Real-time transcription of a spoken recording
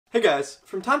Hey guys,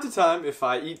 from time to time, if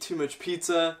I eat too much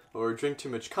pizza or drink too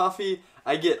much coffee,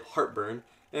 I get heartburn,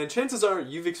 and chances are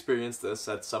you've experienced this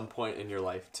at some point in your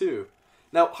life too.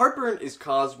 Now, heartburn is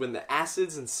caused when the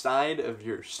acids inside of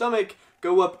your stomach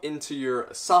go up into your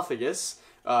esophagus,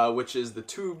 which is the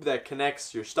tube that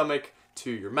connects your stomach to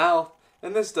your mouth,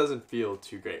 and this doesn't feel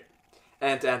too great.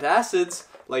 And antacids,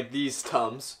 like these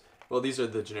TUMS, well, these are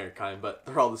the generic kind, but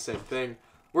they're all the same thing,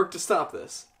 work to stop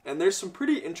this. And there's some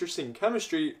pretty interesting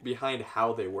chemistry behind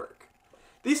how they work.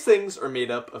 These things are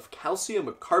made up of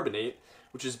calcium carbonate,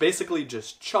 which is basically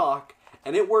just chalk,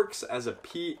 and it works as a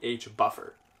pH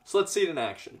buffer. So let's see it in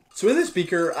action. So in this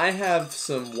beaker, I have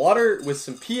some water with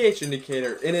some pH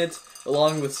indicator in it,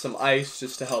 along with some ice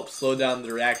just to help slow down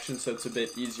the reaction so it's a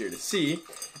bit easier to see.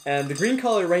 And the green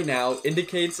color right now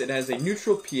indicates it has a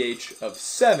neutral pH of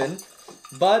 7,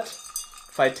 but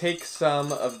if I take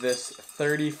some of this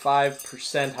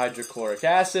 35% hydrochloric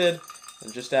acid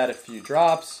and just add a few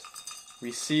drops,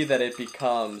 we see that it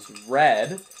becomes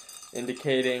red,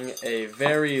 indicating a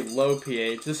very low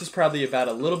pH. This is probably about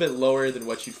a little bit lower than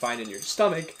what you'd find in your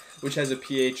stomach, which has a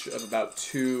pH of about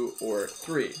 2 or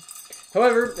 3.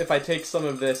 However, if I take some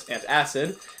of this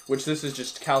antacid, which this is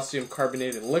just calcium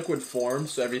carbonate in liquid form,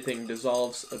 so everything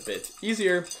dissolves a bit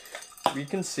easier, we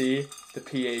can see the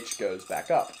pH goes back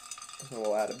up. So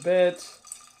we'll add a bit,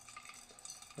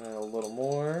 and a little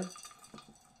more.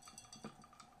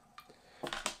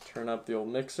 Turn up the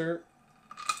old mixer.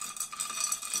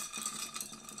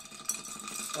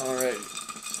 Alright,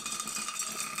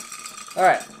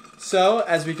 so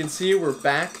as we can see, we're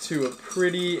back to a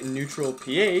pretty neutral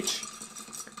pH.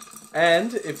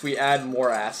 And if we add more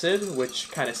acid,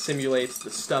 which kind of simulates the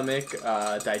stomach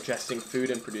digesting food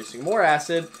and producing more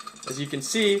acid, as you can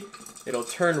see, it'll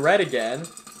turn red again,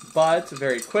 but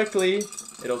very quickly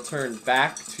it'll turn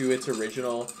back to its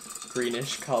original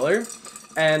greenish color.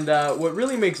 And what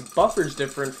really makes buffers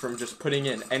different from just putting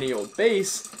in any old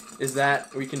base is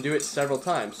that we can do it several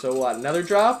times. So we'll add another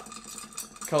drop,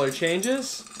 color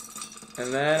changes,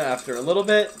 and then after a little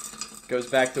bit, it goes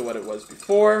back to what it was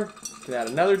before. You can add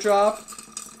another drop,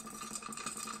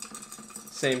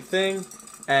 same thing,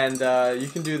 and you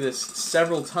can do this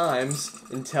several times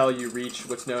until you reach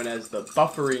what's known as the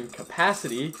buffering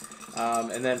capacity,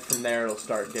 and then from there it'll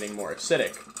start getting more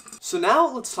acidic. So now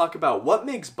let's talk about what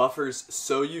makes buffers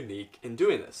so unique in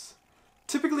doing this.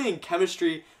 Typically in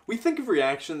chemistry, we think of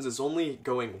reactions as only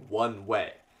going one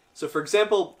way. So for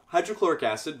example, hydrochloric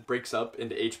acid breaks up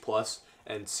into H plus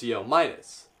and CO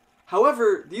minus.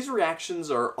 However, these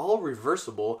reactions are all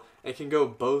reversible and can go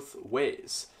both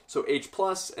ways. So H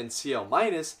plus and Cl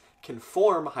minus can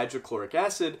form hydrochloric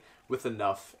acid with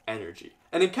enough energy.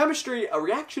 And in chemistry, a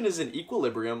reaction is in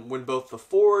equilibrium when both the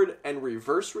forward and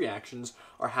reverse reactions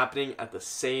are happening at the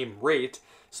same rate,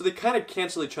 so they kind of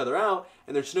cancel each other out,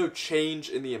 and there's no change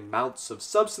in the amounts of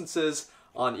substances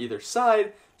on either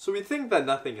side, so we think that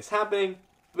nothing is happening,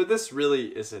 but this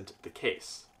really isn't the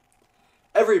case.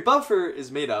 Every buffer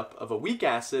is made up of a weak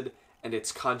acid and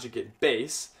its conjugate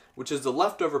base, which is the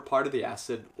leftover part of the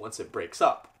acid once it breaks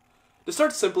up. To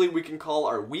start simply, we can call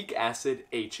our weak acid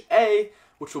HA,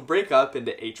 which will break up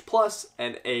into H plus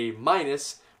and A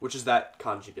minus, which is that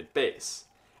conjugate base.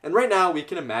 And right now we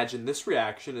can imagine this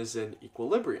reaction is in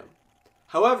equilibrium.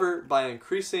 However, by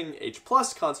increasing H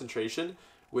plus concentration,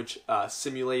 which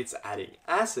simulates adding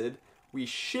acid, we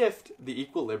shift the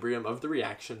equilibrium of the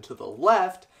reaction to the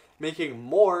left, making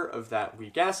more of that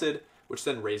weak acid, which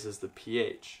then raises the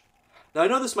pH. Now I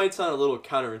know this might sound a little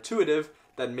counterintuitive,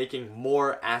 that making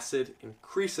more acid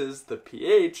increases the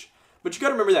pH, but you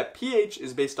gotta remember that pH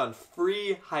is based on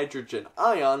free hydrogen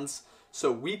ions,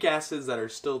 so weak acids that are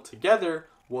still together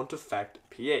won't affect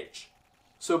pH.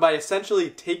 So by essentially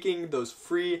taking those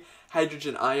free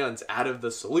hydrogen ions out of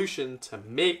the solution to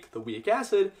make the weak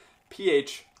acid,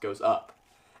 pH goes up.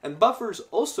 And buffers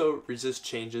also resist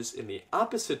changes in the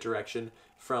opposite direction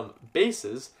from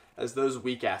bases, as those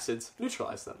weak acids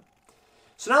neutralize them.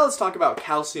 So now let's talk about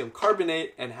calcium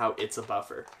carbonate and how it's a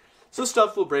buffer. So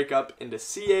stuff will break up into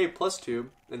Ca plus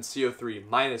 2 and CO3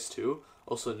 minus 2,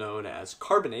 also known as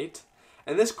carbonate,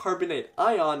 and this carbonate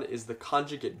ion is the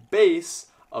conjugate base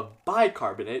of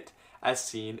bicarbonate, as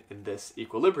seen in this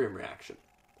equilibrium reaction.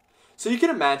 So you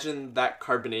can imagine that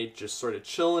carbonate just sort of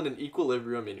chilling in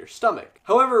equilibrium in your stomach.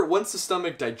 However, once the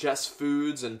stomach digests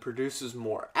foods and produces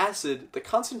more acid, the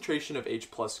concentration of H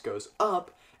plus goes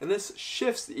up, and this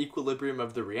shifts the equilibrium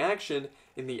of the reaction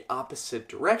in the opposite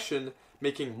direction,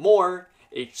 making more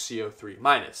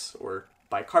HCO3-, or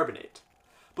bicarbonate.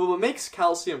 But what makes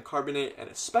calcium carbonate an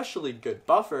especially good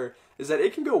buffer is that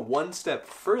it can go one step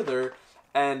further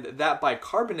And that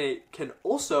bicarbonate can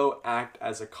also act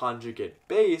as a conjugate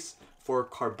base for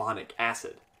carbonic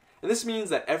acid. And this means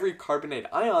that every carbonate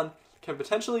ion can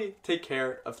potentially take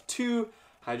care of 2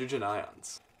 hydrogen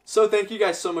ions. So thank you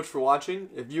guys so much for watching.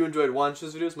 If you enjoyed watching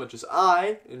this video as much as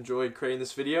I enjoyed creating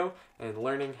this video and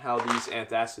learning how these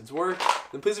antacids work,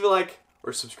 then please leave a like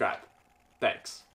or subscribe. Thanks.